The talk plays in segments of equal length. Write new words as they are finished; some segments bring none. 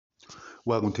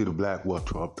Welcome to the Black Wolf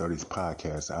 1230s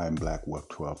podcast. I am Black Wolf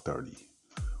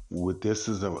 1230. This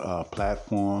is a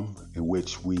platform in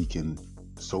which we can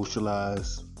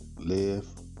socialize, live,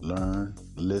 learn,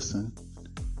 listen,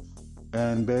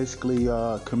 and basically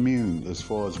commune as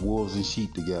far as wolves and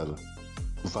sheep together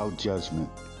without judgment,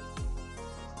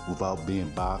 without being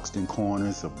boxed in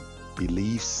corners of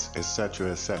beliefs,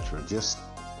 etc., etc. Just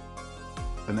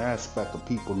an aspect of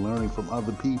people learning from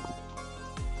other people.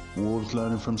 Wolves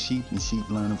learning from sheep and sheep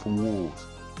learning from wolves.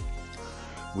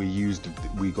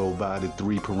 We go by the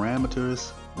three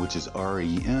parameters, which is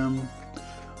REM,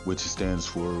 which stands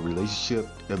for relationship,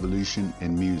 evolution,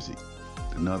 and music.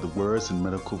 In other words, in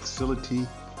medical facility,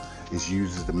 it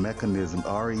uses the mechanism.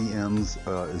 REMs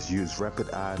is used rapid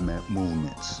eye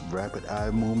movements. Rapid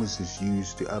eye movements is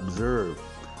used to observe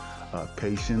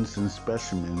patients and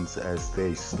specimens as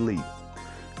they sleep,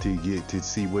 to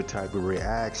see what type of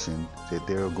reaction that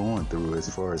they're going through as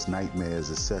far as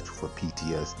nightmares, etc., for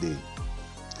PTSD.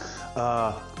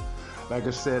 Like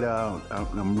I said,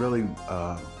 I'm really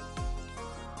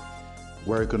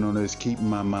working on this, keeping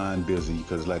my mind busy,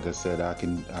 because, like I said, I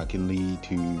can lead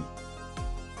to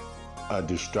a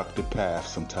destructive path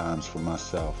sometimes for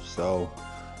myself. So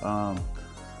I'm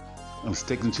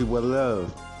sticking to what I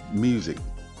love, music.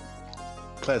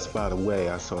 Plus, by the way,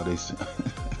 I saw this.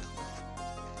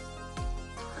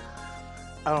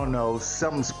 I don't know.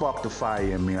 Something sparked a fire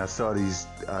in me. I saw these.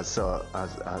 I saw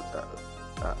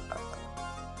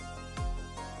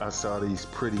these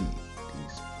pretty.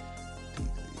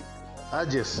 I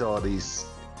just saw these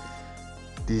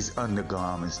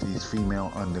undergarments, these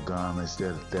female undergarments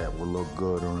that would look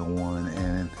good on a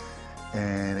woman,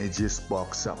 and it just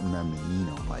sparked something in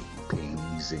me. Like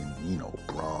panties and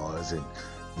bras and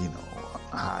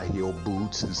high heel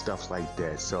boots and stuff like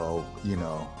that. So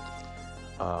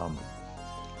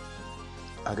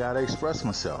I gotta express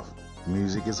myself.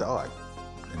 Music is art,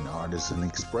 and art is an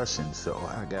expression. So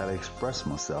I gotta express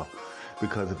myself,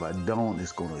 because if I don't,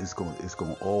 it's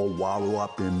gonna all wallow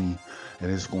up in me,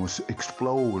 and it's gonna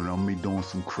explode, and I'm gonna be doing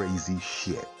some crazy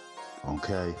shit.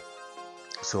 Okay.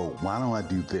 So why don't I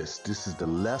do this? This is the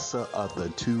lesser of the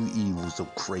two evils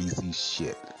of crazy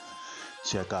shit.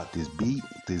 Check out this beat.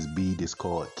 This beat is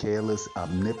called Careless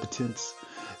Omnipotence.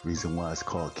 Reason why it's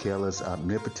called Careless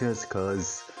Omnipotence,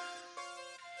 because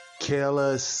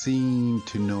Careless seemed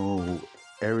to know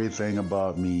everything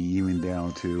about me, even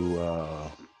down to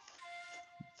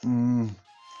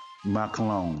my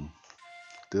cologne.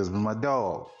 This was my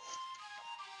dog.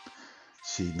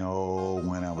 She know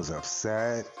when I was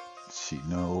upset. She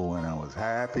know when I was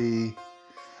happy.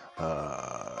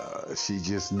 She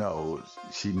just knows.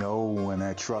 She know when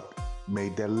that truck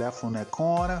made that left on that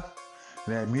corner,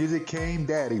 and that music came,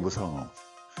 Daddy was home.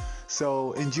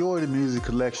 So enjoy the music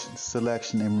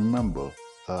selection, and remember,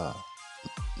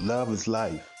 love is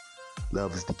life.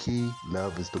 Love is the key.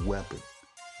 Love is the weapon.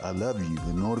 I love you.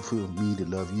 In order for me to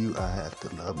love you, I have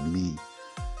to love me.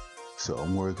 So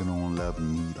I'm working on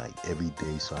loving me like every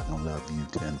day, so I can love you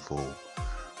tenfold.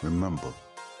 Remember,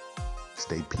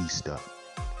 stay peaced up.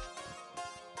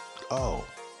 Oh,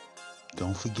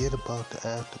 don't forget about the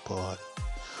after party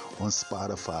on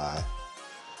Spotify.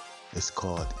 It's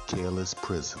called Careless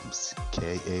Prisms.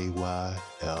 KAYLA'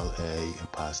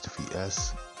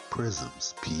 Prisms.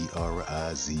 PRIZMS.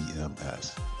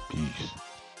 Peace.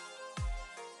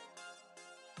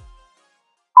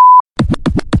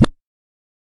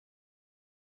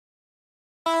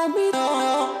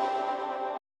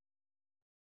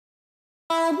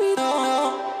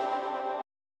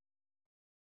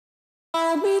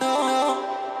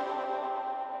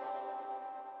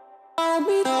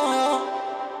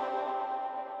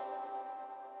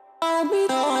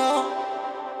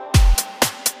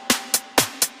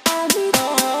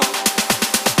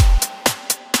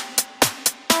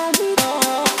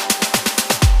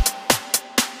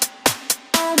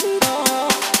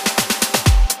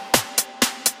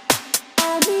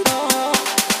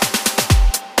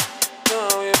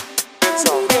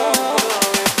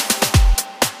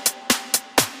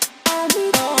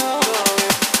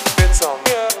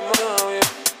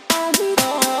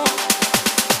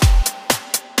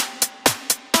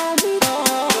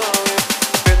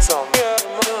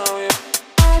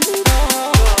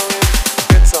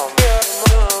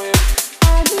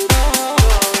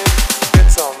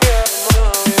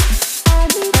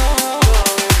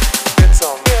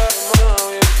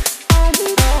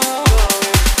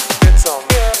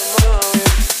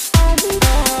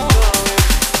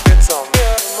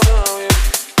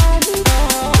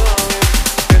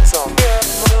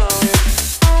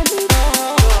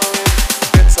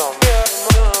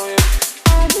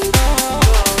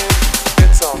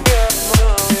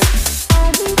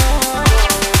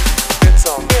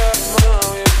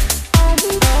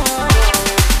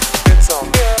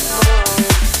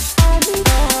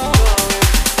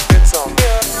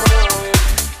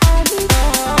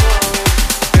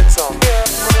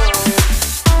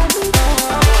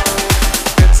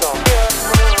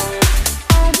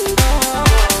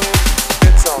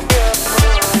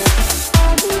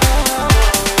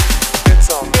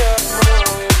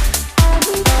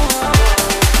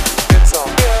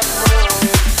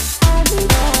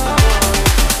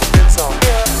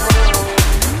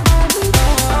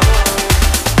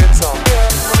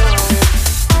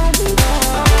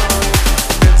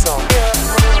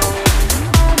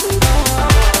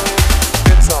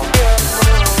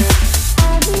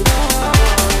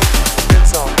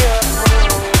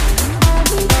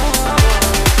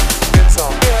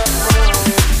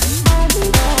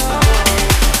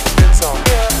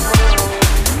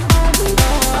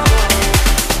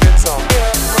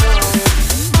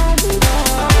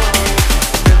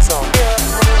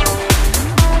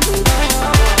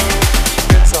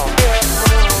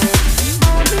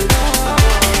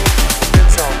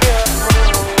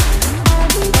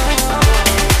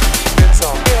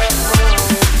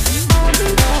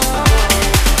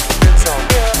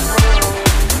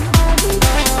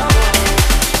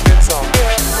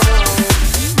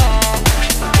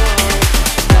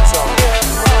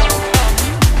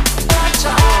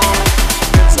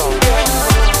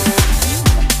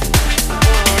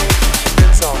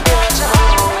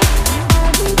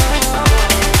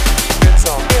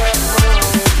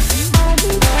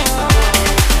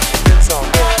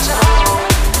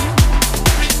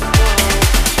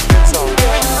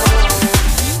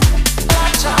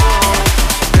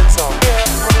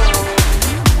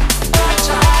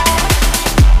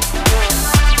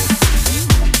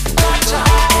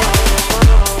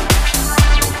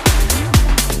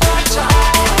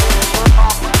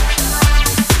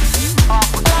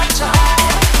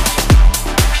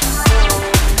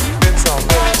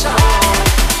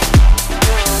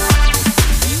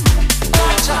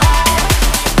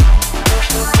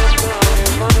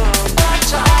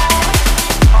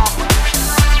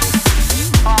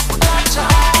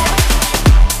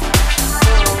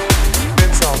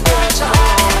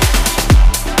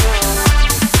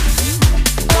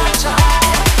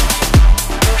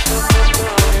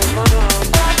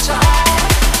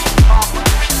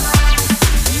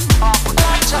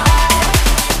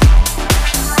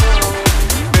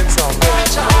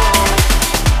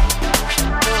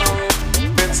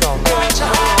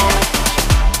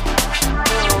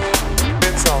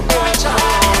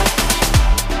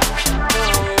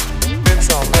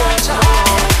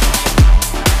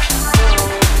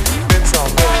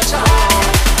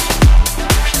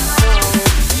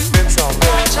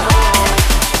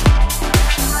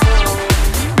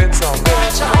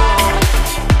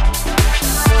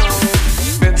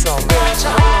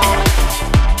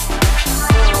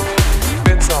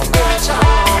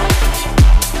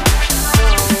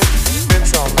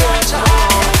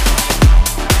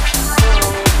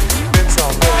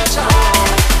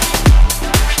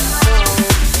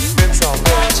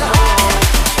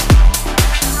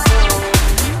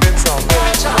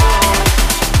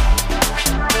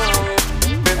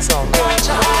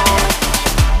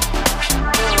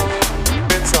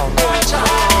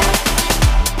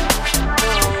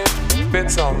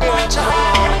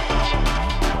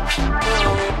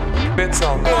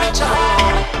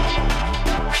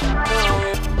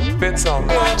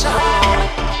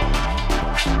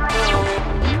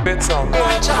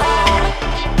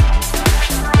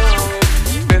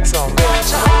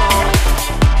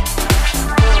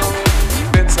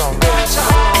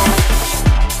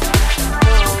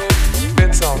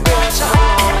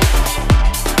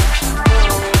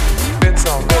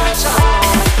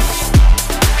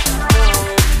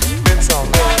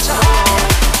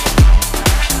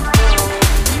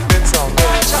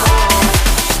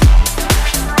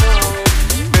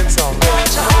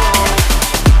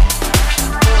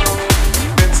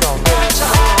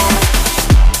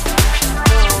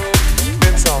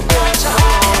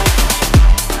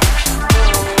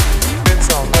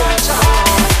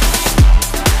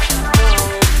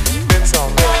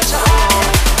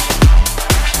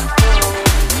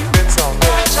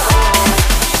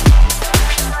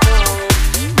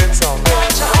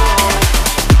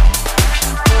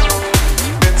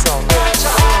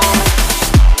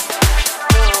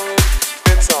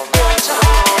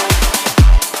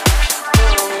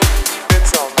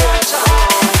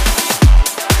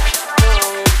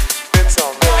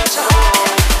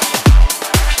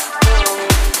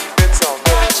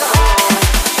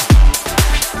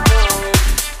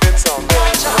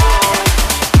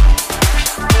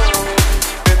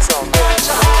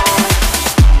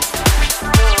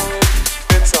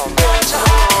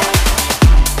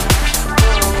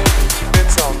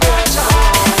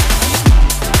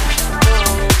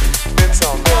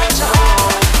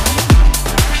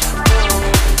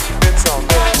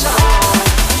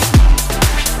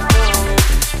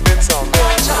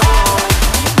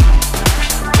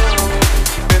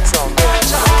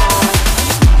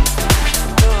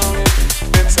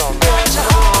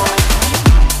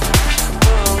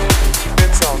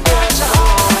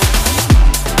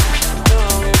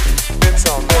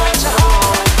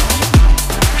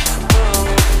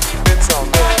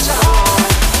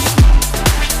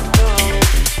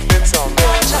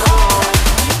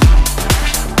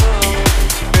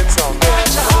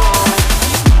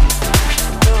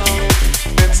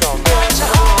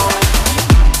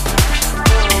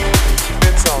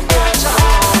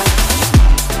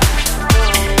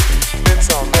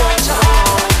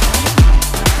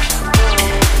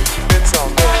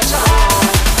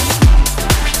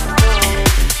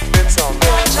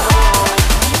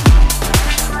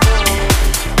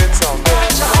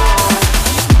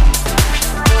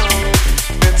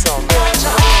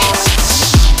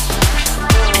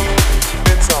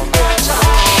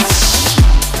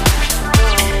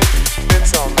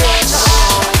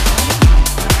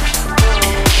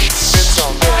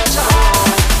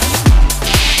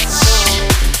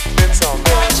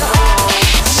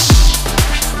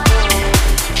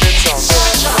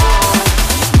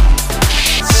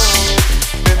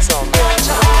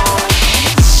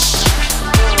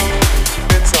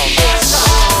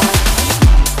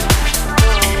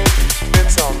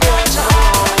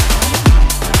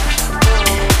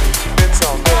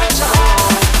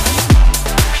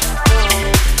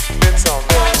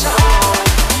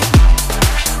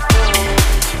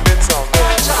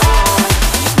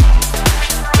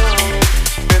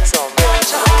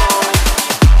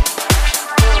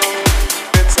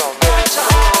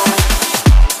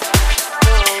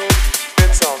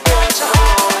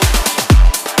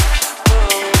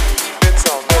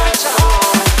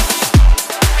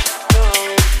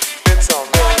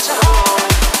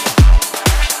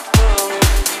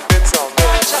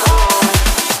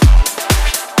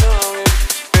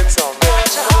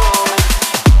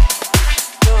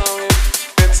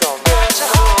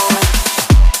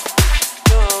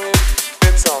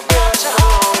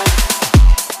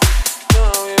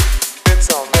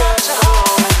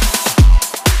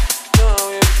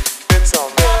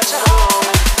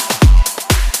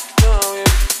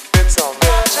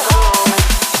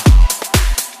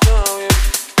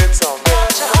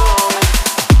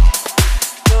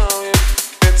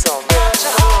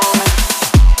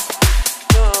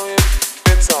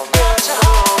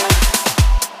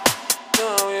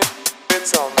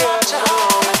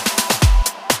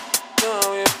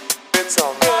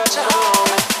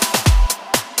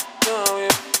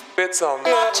 bits on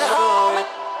me.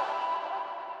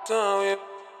 Don't you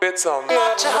bits on me.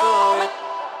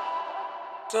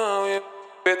 Don't you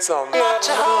bits on me. Not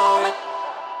your homie.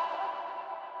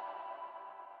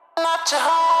 Not your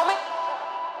homie.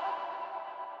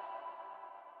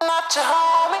 Not your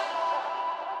homie.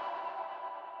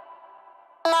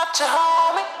 Not your homie.